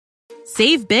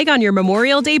Save big on your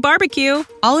Memorial Day barbecue,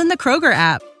 all in the Kroger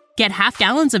app. Get half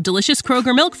gallons of delicious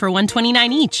Kroger milk for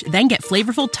 $1.29 each. Then get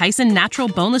flavorful Tyson natural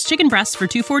boneless chicken breasts for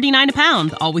 $2.49 a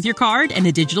pound, all with your card and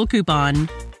a digital coupon.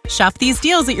 Shop these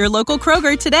deals at your local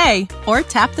Kroger today, or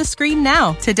tap the screen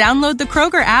now to download the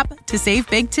Kroger app to save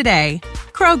big today.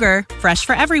 Kroger, fresh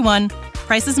for everyone.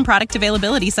 Prices and product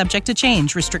availability subject to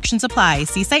change. Restrictions apply.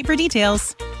 See site for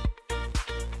details.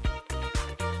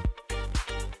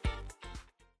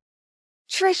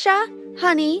 Trisha,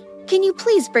 honey, can you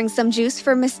please bring some juice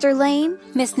for Mr. Lane?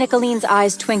 Miss Nicolene's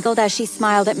eyes twinkled as she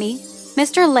smiled at me.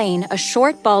 Mr. Lane, a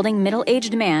short, balding,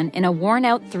 middle-aged man in a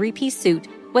worn-out three-piece suit,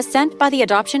 was sent by the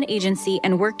adoption agency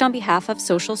and worked on behalf of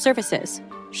social services.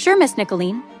 Sure, Miss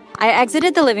Nicolene. I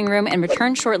exited the living room and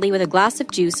returned shortly with a glass of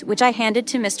juice, which I handed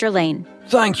to Mr. Lane.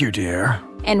 Thank you, dear.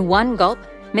 In one gulp,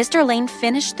 Mr. Lane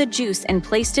finished the juice and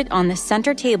placed it on the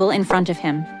center table in front of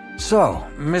him. So,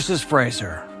 Mrs.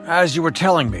 Fraser, as you were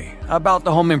telling me about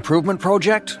the home improvement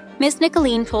project? Miss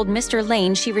Nicoline told Mr.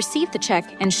 Lane she received the check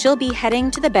and she'll be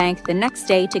heading to the bank the next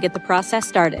day to get the process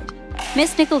started.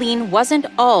 Miss Nicoline wasn't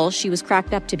all she was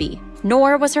cracked up to be,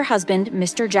 nor was her husband,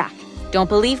 Mr. Jack. Don't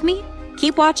believe me?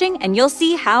 Keep watching and you'll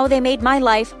see how they made my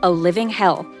life a living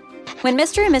hell. When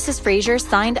Mr. and Mrs. Fraser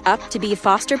signed up to be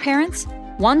foster parents,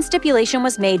 one stipulation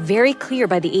was made very clear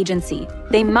by the agency.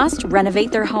 They must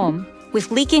renovate their home. With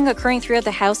leaking occurring throughout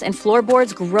the house and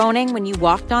floorboards groaning when you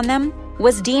walked on them,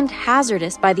 was deemed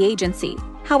hazardous by the agency.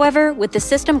 However, with the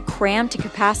system crammed to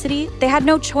capacity, they had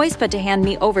no choice but to hand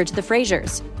me over to the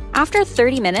Frasers. After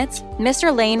 30 minutes,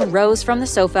 Mr. Lane rose from the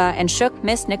sofa and shook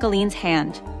Miss Nicolene's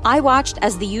hand. I watched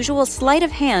as the usual sleight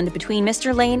of hand between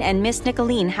Mr. Lane and Miss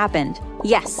Nicoline happened.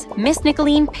 Yes, Miss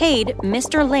Nicoline paid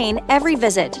Mr. Lane every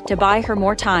visit to buy her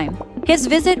more time. His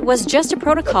visit was just a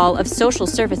protocol of social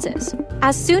services.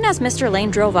 As soon as Mr.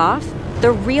 Lane drove off,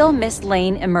 the real Miss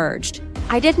Lane emerged.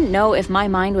 I didn't know if my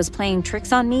mind was playing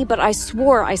tricks on me, but I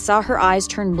swore I saw her eyes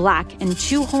turn black and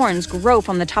two horns grow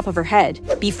from the top of her head,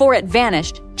 before it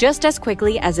vanished just as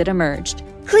quickly as it emerged.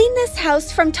 Clean this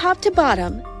house from top to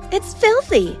bottom. It's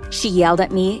filthy, she yelled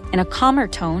at me. In a calmer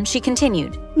tone, she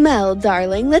continued. Mel,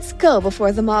 darling, let's go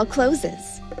before the mall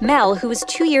closes. Mel, who was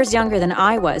 2 years younger than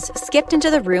I was, skipped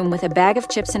into the room with a bag of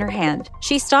chips in her hand.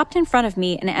 She stopped in front of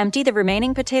me and emptied the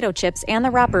remaining potato chips and the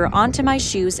wrapper onto my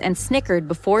shoes and snickered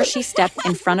before she stepped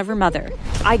in front of her mother.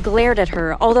 I glared at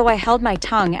her, although I held my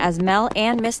tongue as Mel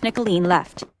and Miss Nicoline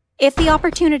left. If the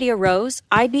opportunity arose,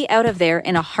 I'd be out of there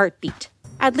in a heartbeat.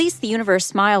 At least the universe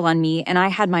smiled on me and I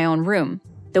had my own room.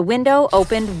 The window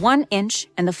opened 1 inch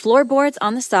and the floorboards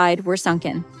on the side were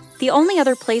sunken. The only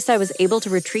other place I was able to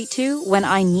retreat to when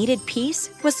I needed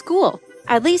peace was school.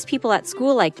 At least people at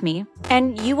school liked me.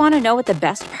 And you want to know what the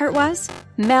best part was?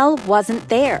 Mel wasn't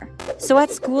there. So at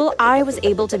school, I was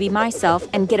able to be myself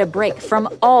and get a break from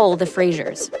all the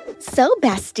Frasers. So,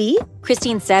 bestie,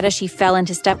 Christine said as she fell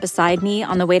into step beside me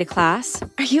on the way to class.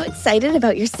 Are you excited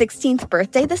about your 16th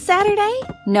birthday this Saturday?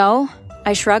 No,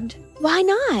 I shrugged. Why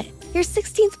not? Your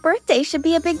 16th birthday should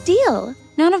be a big deal.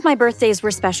 None of my birthdays were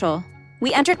special.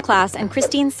 We entered class and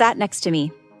Christine sat next to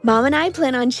me. Mom and I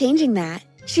plan on changing that.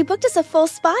 She booked us a full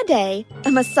spa day,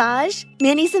 a massage,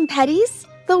 manis and pedis,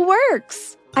 the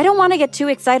works. I don't want to get too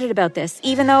excited about this,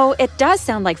 even though it does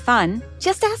sound like fun.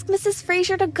 Just ask Mrs.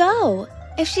 Fraser to go.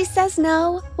 If she says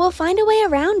no, we'll find a way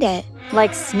around it.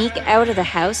 Like sneak out of the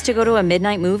house to go to a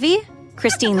midnight movie?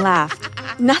 Christine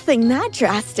laughed. Nothing that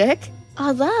drastic.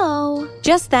 Although...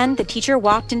 Just then, the teacher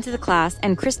walked into the class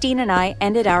and Christine and I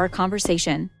ended our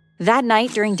conversation. That night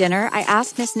during dinner, I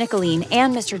asked Miss Nicoline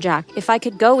and Mr. Jack if I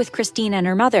could go with Christine and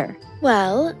her mother.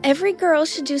 Well, every girl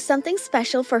should do something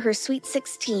special for her sweet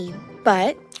 16.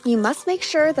 But you must make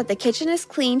sure that the kitchen is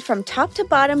cleaned from top to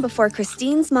bottom before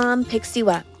Christine's mom picks you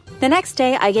up. The next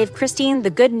day, I gave Christine the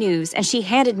good news and she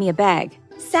handed me a bag.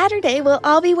 Saturday, we'll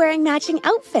all be wearing matching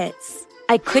outfits.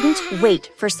 I couldn't wait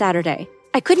for Saturday.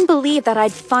 I couldn't believe that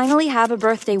I'd finally have a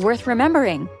birthday worth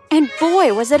remembering. And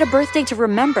boy, was it a birthday to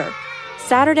remember.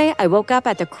 Saturday, I woke up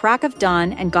at the crack of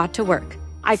dawn and got to work.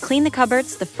 I cleaned the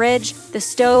cupboards, the fridge, the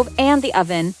stove, and the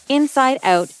oven, inside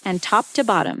out and top to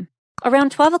bottom.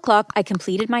 Around 12 o'clock, I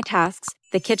completed my tasks.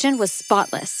 The kitchen was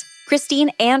spotless.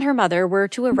 Christine and her mother were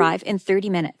to arrive in 30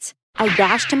 minutes. I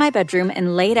dashed to my bedroom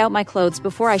and laid out my clothes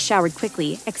before I showered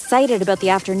quickly, excited about the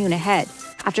afternoon ahead.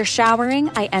 After showering,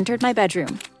 I entered my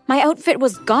bedroom. My outfit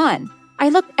was gone. I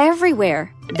looked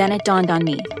everywhere. Then it dawned on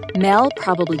me. Mel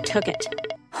probably took it.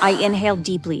 I inhaled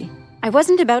deeply. I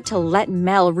wasn't about to let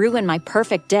Mel ruin my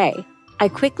perfect day. I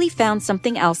quickly found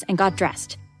something else and got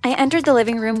dressed. I entered the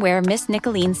living room where Miss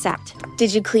Nicoline sat.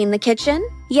 Did you clean the kitchen?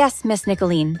 Yes, Miss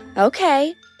Nicoline.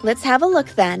 Okay. Let's have a look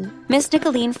then. Miss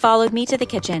Nicolene followed me to the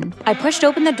kitchen. I pushed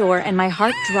open the door and my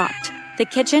heart dropped. The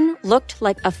kitchen looked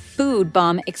like a food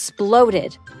bomb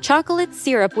exploded. Chocolate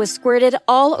syrup was squirted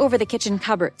all over the kitchen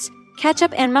cupboards.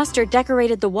 Ketchup and mustard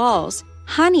decorated the walls.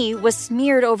 Honey was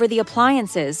smeared over the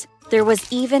appliances. There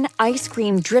was even ice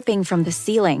cream dripping from the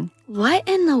ceiling. What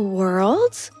in the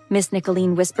world? Miss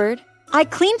Nicolene whispered. I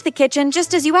cleaned the kitchen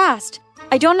just as you asked.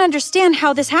 I don't understand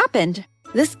how this happened.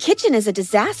 This kitchen is a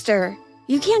disaster.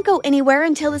 You can't go anywhere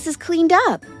until this is cleaned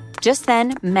up. Just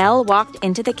then, Mel walked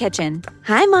into the kitchen.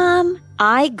 Hi, Mom.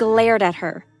 I glared at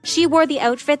her. She wore the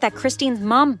outfit that Christine's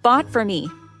mom bought for me.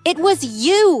 It was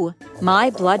you! My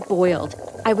blood boiled.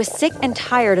 I was sick and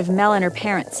tired of Mel and her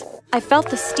parents. I felt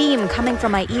the steam coming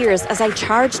from my ears as I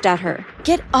charged at her.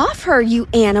 Get off her, you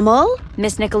animal!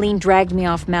 Miss Nicolene dragged me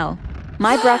off Mel.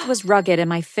 My breath was rugged and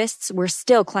my fists were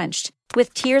still clenched.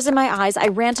 With tears in my eyes, I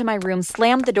ran to my room,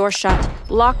 slammed the door shut,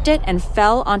 locked it, and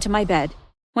fell onto my bed.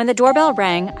 When the doorbell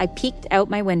rang, I peeked out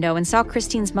my window and saw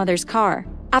Christine's mother's car.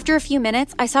 After a few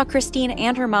minutes, I saw Christine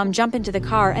and her mom jump into the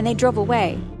car and they drove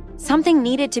away. Something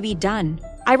needed to be done.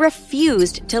 I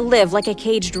refused to live like a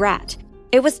caged rat.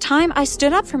 It was time I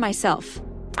stood up for myself.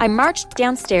 I marched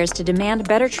downstairs to demand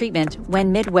better treatment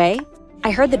when midway,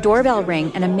 I heard the doorbell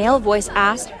ring and a male voice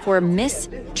asked for Miss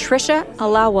Trisha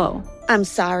Alawo. I'm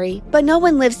sorry, but no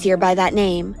one lives here by that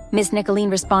name. Miss Nicolene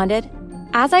responded.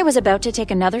 As I was about to take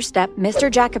another step,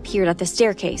 Mr. Jack appeared at the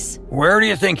staircase. Where do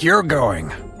you think you're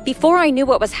going? Before I knew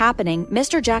what was happening,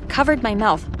 Mr. Jack covered my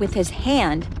mouth with his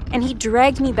hand and he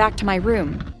dragged me back to my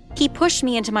room. He pushed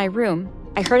me into my room.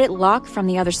 I heard it lock from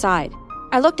the other side.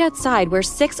 I looked outside where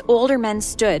 6 older men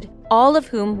stood, all of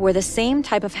whom wore the same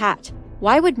type of hat.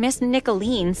 Why would Miss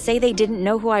Nicolene say they didn't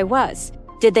know who I was?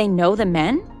 Did they know the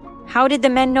men? How did the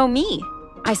men know me?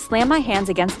 I slammed my hands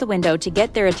against the window to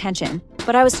get their attention,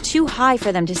 but I was too high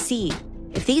for them to see.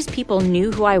 If these people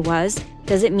knew who I was,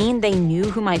 does it mean they knew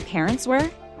who my parents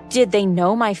were? Did they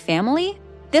know my family?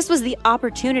 This was the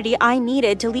opportunity I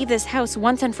needed to leave this house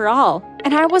once and for all,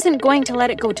 and I wasn't going to let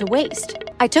it go to waste.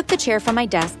 I took the chair from my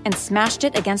desk and smashed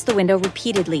it against the window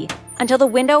repeatedly until the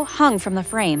window hung from the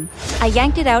frame. I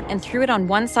yanked it out and threw it on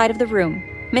one side of the room.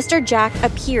 Mr. Jack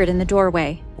appeared in the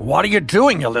doorway. What are you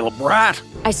doing, you little brat?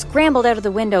 I scrambled out of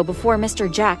the window before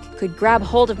Mr. Jack could grab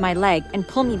hold of my leg and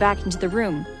pull me back into the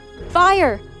room.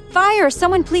 Fire! Fire!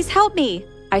 Someone please help me!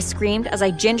 I screamed as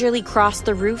I gingerly crossed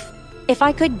the roof. If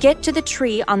I could get to the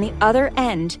tree on the other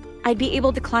end, I'd be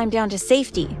able to climb down to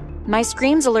safety. My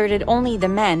screams alerted only the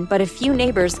men, but a few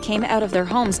neighbors came out of their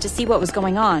homes to see what was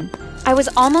going on. I was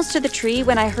almost to the tree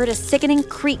when I heard a sickening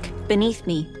creak beneath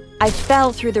me. I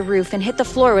fell through the roof and hit the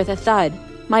floor with a thud.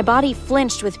 My body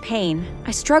flinched with pain.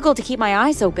 I struggled to keep my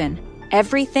eyes open.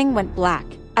 Everything went black.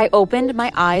 I opened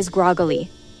my eyes groggily.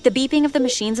 The beeping of the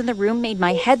machines in the room made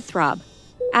my head throb.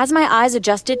 As my eyes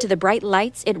adjusted to the bright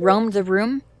lights, it roamed the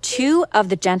room. 2 of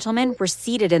the gentlemen were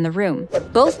seated in the room.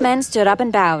 Both men stood up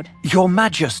and bowed. Your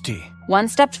Majesty. One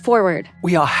stepped forward.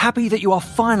 We are happy that you are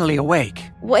finally awake.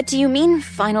 What do you mean,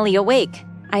 finally awake?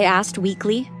 I asked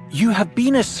weakly. You have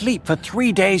been asleep for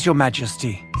 3 days, Your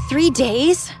Majesty. 3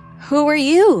 days? Who are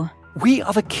you? We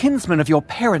are the kinsmen of your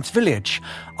parents' village.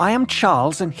 I am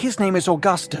Charles and his name is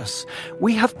Augustus.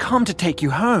 We have come to take you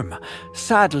home.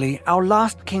 Sadly, our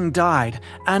last king died,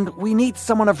 and we need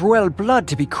someone of royal blood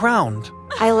to be crowned.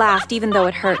 I laughed even though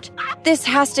it hurt. This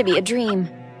has to be a dream.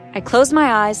 I closed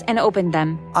my eyes and opened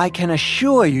them. I can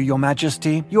assure you, Your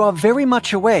Majesty, you are very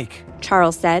much awake,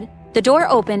 Charles said. The door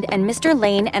opened and Mr.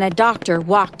 Lane and a doctor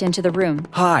walked into the room.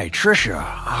 Hi, Trisha.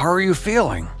 How are you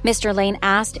feeling? Mr. Lane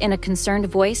asked in a concerned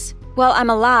voice. Well, I'm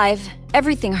alive.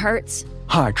 Everything hurts.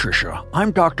 Hi, Trisha.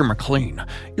 I'm Dr. McLean.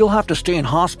 You'll have to stay in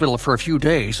hospital for a few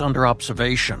days under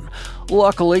observation.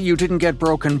 Luckily, you didn't get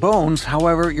broken bones.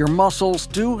 However, your muscles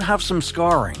do have some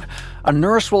scarring. A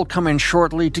nurse will come in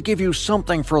shortly to give you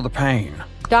something for the pain.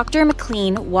 Dr.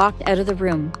 McLean walked out of the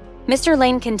room. Mr.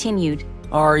 Lane continued.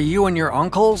 Are you and your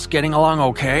uncles getting along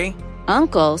okay?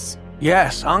 Uncles?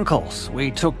 Yes, uncles. We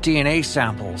took DNA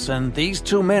samples, and these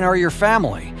 2 men are your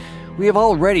family. We have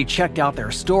already checked out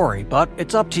their story, but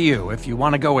it's up to you if you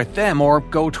want to go with them or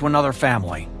go to another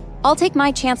family. I'll take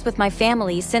my chance with my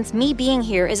family since me being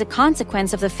here is a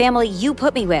consequence of the family you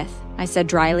put me with, I said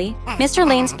dryly. Mr.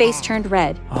 Lane's face turned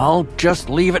red. I'll just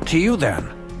leave it to you then.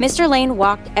 Mr. Lane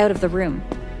walked out of the room.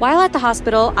 While at the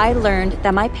hospital, I learned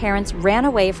that my parents ran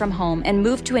away from home and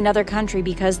moved to another country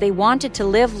because they wanted to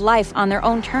live life on their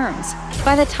own terms.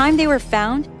 By the time they were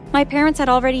found, my parents had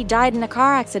already died in a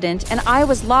car accident and I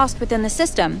was lost within the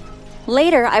system.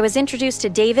 Later, I was introduced to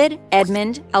David,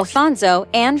 Edmund, Alfonso,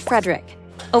 and Frederick.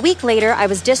 A week later, I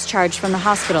was discharged from the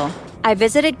hospital. I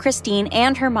visited Christine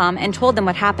and her mom and told them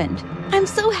what happened. I'm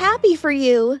so happy for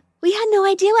you. We had no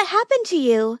idea what happened to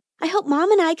you. I hope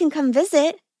Mom and I can come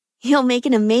visit. You'll make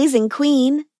an amazing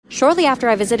queen. Shortly after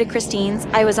I visited Christine's,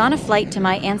 I was on a flight to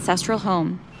my ancestral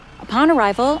home. Upon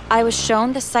arrival, I was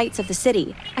shown the sights of the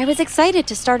city. I was excited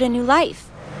to start a new life.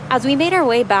 As we made our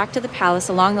way back to the palace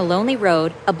along the lonely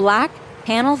road, a black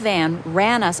panel van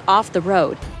ran us off the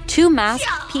road. 2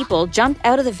 masked people jumped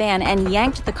out of the van and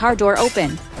yanked the car door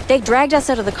open. They dragged us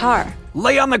out of the car.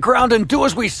 Lay on the ground and do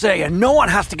as we say, and no one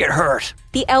has to get hurt.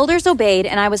 The elders obeyed,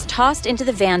 and I was tossed into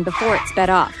the van before it sped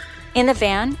off. In the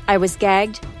van, I was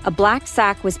gagged, a black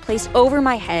sack was placed over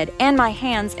my head, and my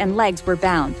hands and legs were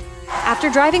bound. After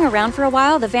driving around for a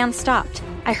while, the van stopped.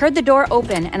 I heard the door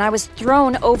open, and I was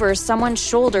thrown over someone's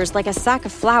shoulders like a sack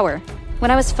of flour. When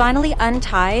I was finally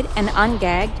untied and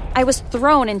ungagged, I was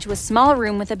thrown into a small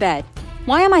room with a bed.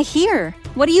 "Why am I here?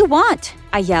 What do you want?"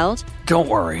 I yelled. Don't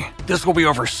worry, this will be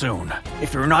over soon.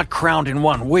 If you're not crowned in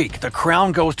 1 week, the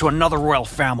crown goes to another royal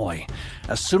family.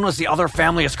 As soon as the other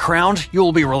family is crowned, you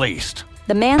will be released.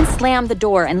 The man slammed the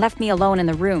door and left me alone in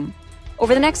the room.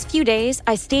 Over the next few days,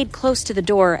 I stayed close to the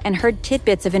door and heard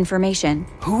tidbits of information.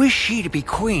 Who is she to be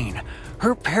queen?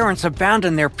 Her parents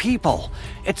abandoned their people.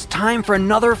 It's time for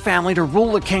another family to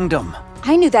rule the kingdom.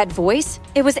 I knew that voice.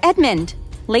 It was Edmund.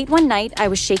 Late one night, I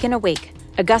was shaken awake.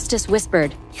 Augustus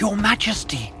whispered, Your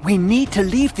Majesty, we need to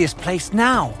leave this place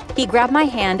now. He grabbed my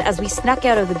hand as we snuck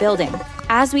out of the building.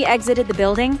 As we exited the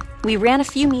building, we ran a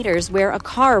few meters where a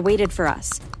car waited for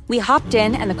us. We hopped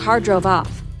in and the car drove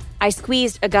off. I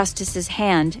squeezed Augustus's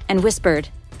hand and whispered,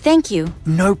 "Thank you."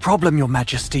 No problem, Your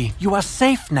Majesty. You are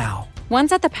safe now.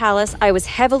 Once at the palace, I was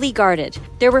heavily guarded.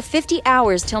 There were 50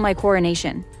 hours till my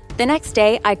coronation. The next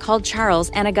day, I called Charles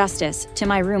and Augustus to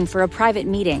my room for a private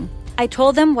meeting. I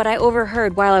told them what I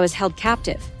overheard while I was held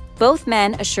captive. Both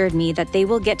men assured me that they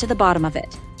will get to the bottom of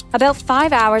it. About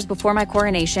 5 hours before my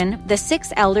coronation, the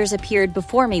 6 elders appeared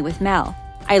before me with Mel.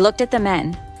 I looked at the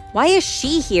men. Why is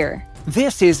she here?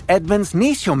 This is Edmund's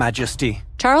niece, Your Majesty.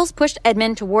 Charles pushed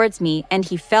Edmund towards me and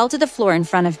he fell to the floor in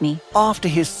front of me. After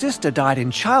his sister died in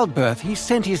childbirth, he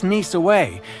sent his niece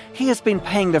away. He has been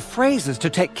paying the Frasers to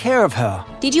take care of her.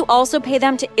 Did you also pay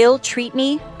them to ill-treat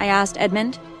me? I asked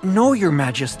Edmund. No, Your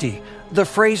Majesty. The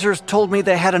Frasers told me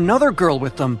they had another girl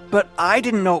with them, but I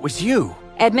didn't know it was you.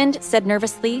 Edmund said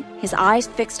nervously, his eyes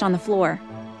fixed on the floor.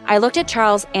 I looked at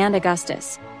Charles and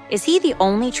Augustus. Is he the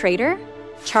only traitor?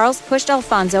 Charles pushed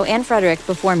Alfonso and Frederick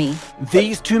before me.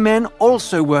 These 2 men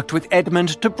also worked with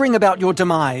Edmund to bring about your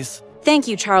demise. Thank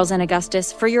you, Charles and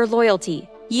Augustus, for your loyalty.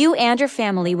 You and your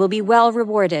family will be well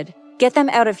rewarded. Get them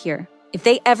out of here. If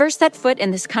they ever set foot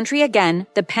in this country again,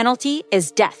 the penalty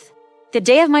is death. The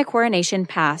day of my coronation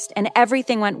passed and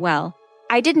everything went well.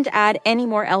 I didn't add any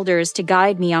more elders to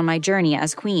guide me on my journey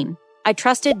as queen. I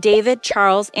trusted David,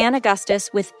 Charles, and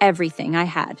Augustus with everything I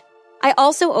had. I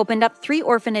also opened up 3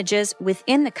 orphanages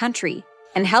within the country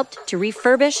and helped to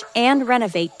refurbish and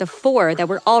renovate the 4 that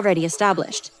were already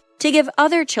established to give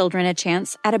other children a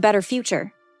chance at a better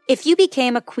future. If you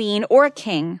became a queen or a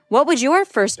king, what would your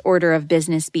first order of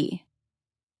business be?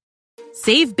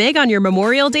 Save big on your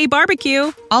Memorial Day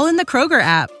barbecue, all in the Kroger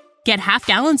app. Get half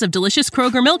gallons of delicious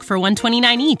Kroger milk for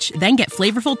 $1.29 each. Then get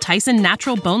flavorful Tyson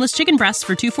natural boneless chicken breasts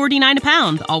for $2.49 a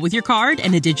pound, all with your card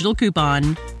and a digital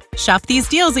coupon. Shop these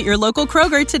deals at your local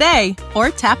Kroger today, or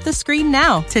tap the screen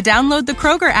now to download the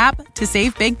Kroger app to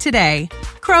save big today.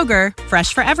 Kroger,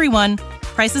 fresh for everyone.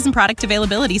 Prices and product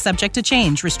availability subject to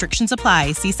change. Restrictions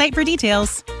apply. See site for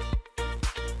details.